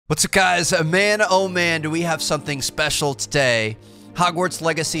What's up, guys? Man, oh man, do we have something special today. Hogwarts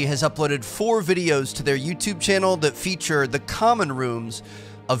Legacy has uploaded 4 videos to their YouTube channel that feature the common rooms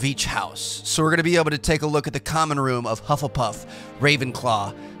of each house. So we're going to be able to take a look at the common room of Hufflepuff,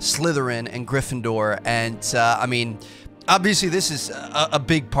 Ravenclaw, Slytherin, and Gryffindor. And, I mean, obviously this is a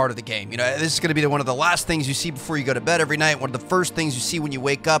big part of the game. You know, this is going to be one of the last things you see before you go to bed every night. One of the first things you see when you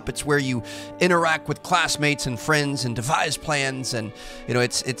wake up. It's where you interact with classmates and friends and devise plans. And, you know,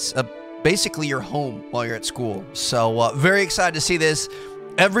 it's basically your home while you're at school. So very excited to see this.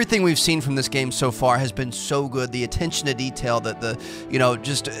 Everything we've seen from this game so far has been so good. The attention to detail,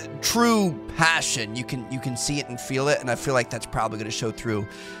 just true passion. You can see it and feel it, and I feel like that's probably going to show through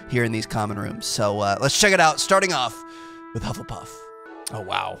here in these common rooms. So let's check it out. Starting off with Hufflepuff. Oh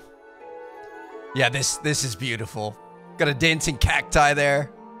wow, yeah, this is beautiful. Got a dancing cacti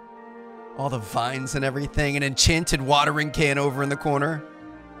there, all the vines and everything, an enchanted watering can over in the corner.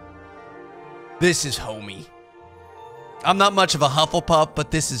 This is homey. I'm not much of a Hufflepuff,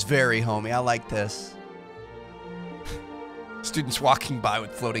 but this is very homey. I like this. Students walking by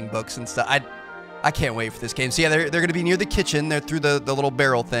with floating books and stuff. I can't wait for this game. So yeah, they're going to be near the kitchen. They're through the little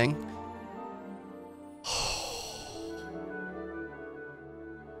barrel thing.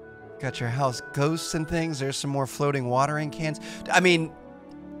 Got your house ghosts and things. There's some more floating watering cans. I mean,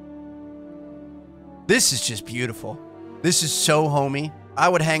 this is just beautiful. This is so homey. I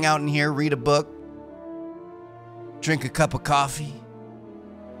would hang out in here, read a book, drink a cup of coffee.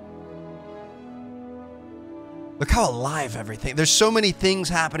 Look how alive everything. There's so many things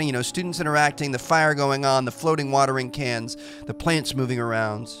happening, you know, students interacting, the fire going on, the floating watering cans, the plants moving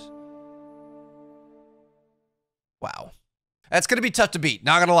around. Wow. That's going to be tough to beat.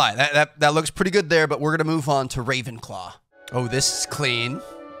 Not going to lie. That looks pretty good there, but we're going to move on to Ravenclaw. Oh, this is clean.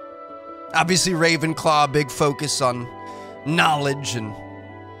 Obviously, Ravenclaw, big focus on knowledge and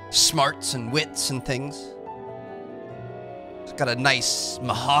smarts and wits and things. It's got a nice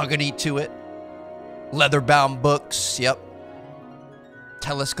mahogany to it. Leather-bound books, yep.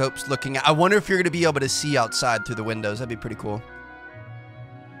 Telescopes looking at. I wonder if you're going to be able to see outside through the windows. That'd be pretty cool.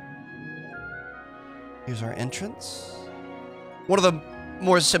 Here's our entrance. One of the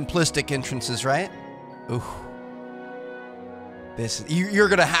more simplistic entrances, right? Ooh. You're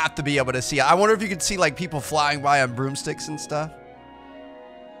going to have to be able to see. I wonder if you could see, like, people flying by on broomsticks and stuff.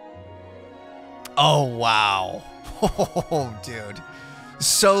 Oh, wow. Oh, dude.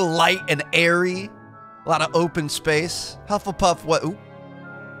 So light and airy. A lot of open space. Hufflepuff, what? Ooh.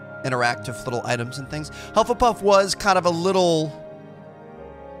 Interactive little items and things. Hufflepuff was kind of a little...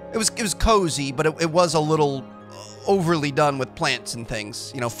 It was cozy, but it was a little overly done with plants and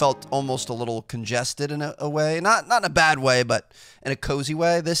things. You know, felt almost a little congested in a way. Not in a bad way, but in a cozy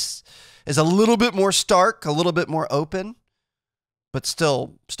way. This is a little bit more stark, a little bit more open, but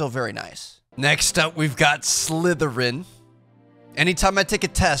still very nice. Next up, we've got Slytherin. Anytime I take a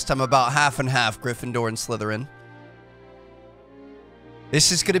test, I'm about half and half Gryffindor and Slytherin.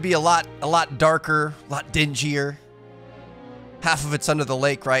 This is going to be a lot darker, a lot dingier. Half of it's under the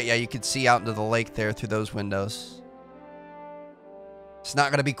lake, right? Yeah, you can see out into the lake there through those windows. It's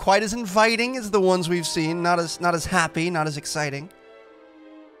not going to be quite as inviting as the ones we've seen. Not as happy, not as exciting.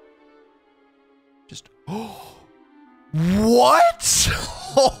 Just... Oh. What?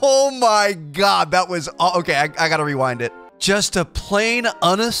 Oh my god, that was... Okay, I gotta rewind it. Just a plain,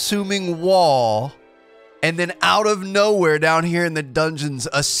 unassuming wall, and then out of nowhere down here in the dungeons,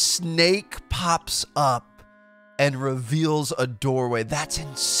 a snake pops up and reveals a doorway. That's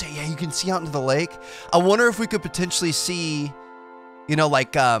insane. Yeah, you can see out into the lake. I wonder if we could potentially see, you know,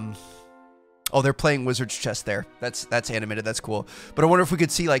 like, oh, they're playing Wizard's Chess there. That's animated, that's cool. But I wonder if we could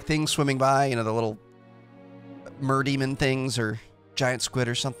see, like, things swimming by, you know, the little Murdemon things or giant squid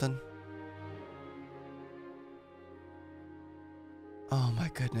or something. Oh my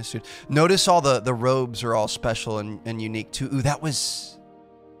goodness, dude. Notice all the robes are all special and unique too. Ooh, that was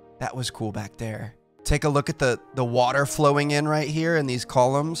cool back there. Take a look at the water flowing in right here in these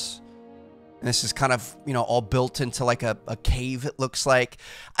columns. And this is kind of, you know, all built into like a cave, it looks like.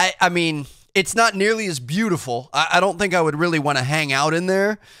 I mean, it's not nearly as beautiful. I don't think I would really want to hang out in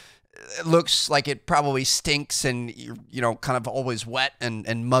there. It looks like it probably stinks and, you know, kind of always wet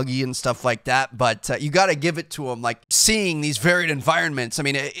and muggy and stuff like that. But you got to give it to them, like seeing these varied environments. I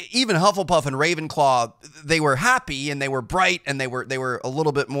mean, even Hufflepuff and Ravenclaw, they were happy and they were bright and they were a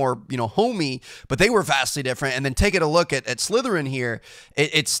little bit more, you know, homey, but they were vastly different. And then taking a look at Slytherin here,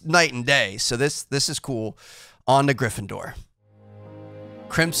 it's night and day. So this is cool. On to Gryffindor.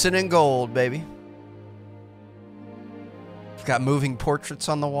 Crimson and gold, baby. We've got moving portraits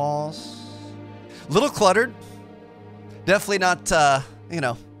on the walls. Little cluttered. Definitely not, you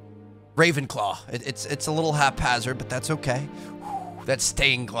know, Ravenclaw. It's a little haphazard, but that's okay. Whew, that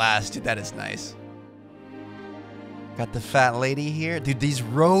stained glass, dude, that is nice. Got the fat lady here. Dude, these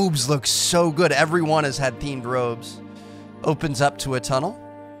robes look so good. Everyone has had themed robes. Opens up to a tunnel.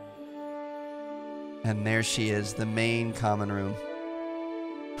 And there she is, the main common room.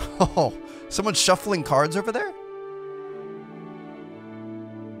 Oh, someone's shuffling cards over there?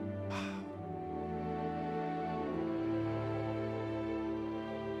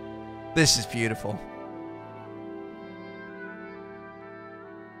 This is beautiful.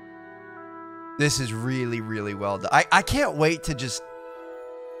 This is really, really well done. I can't wait to just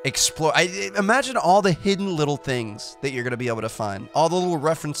explore. Imagine all the hidden little things that you're going to be able to find. All the little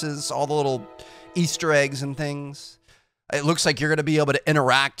references, all the little Easter eggs and things. It looks like you're going to be able to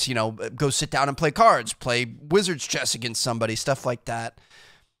interact, you know, go sit down and play cards, play wizard's chess against somebody, stuff like that.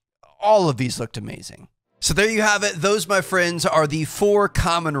 All of these looked amazing. So there you have it. Those, my friends, are the 4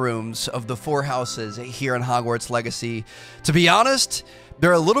 common rooms of the 4 houses here in Hogwarts Legacy. To be honest,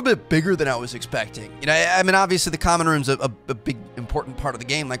 they're a little bit bigger than I was expecting. You know, I mean, obviously the common room's a big, important part of the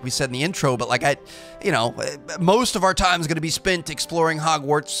game, like we said in the intro, but like you know, most of our time is going to be spent exploring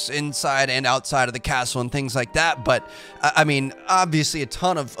Hogwarts inside and outside of the castle and things like that. But I mean, obviously a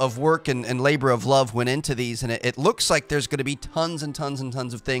ton of work and labor of love went into these, and it looks like there's going to be tons and tons and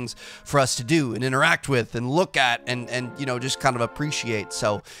tons of things for us to do and interact with and look at and you know, just kind of appreciate.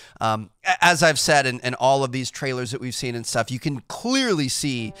 So as I've said in all of these trailers that we've seen and stuff, you can clearly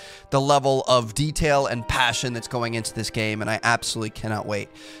see the level of detail and passion that's going into this game, and I absolutely cannot wait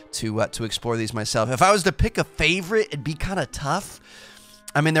to explore these myself. If I was to pick a favorite, it'd be kind of tough.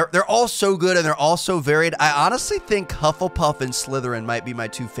 I mean, they're all so good and they're all so varied. I honestly think Hufflepuff and Slytherin might be my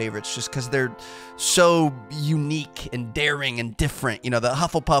 2 favorites, just because they're so unique and daring and different. You know, the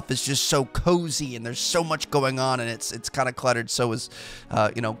Hufflepuff is just so cozy and there's so much going on, and it's kind of cluttered. So is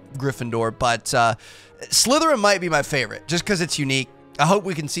you know, Gryffindor, but Slytherin might be my favorite just because it's unique. I hope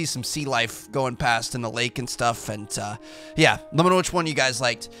we can see some sea life going past in the lake and stuff. And yeah, let me know which one you guys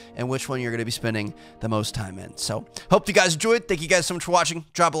liked and which one you're going to be spending the most time in. So hope you guys enjoyed. Thank you guys so much for watching.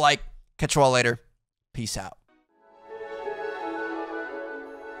 Drop a like. Catch you all later. Peace out.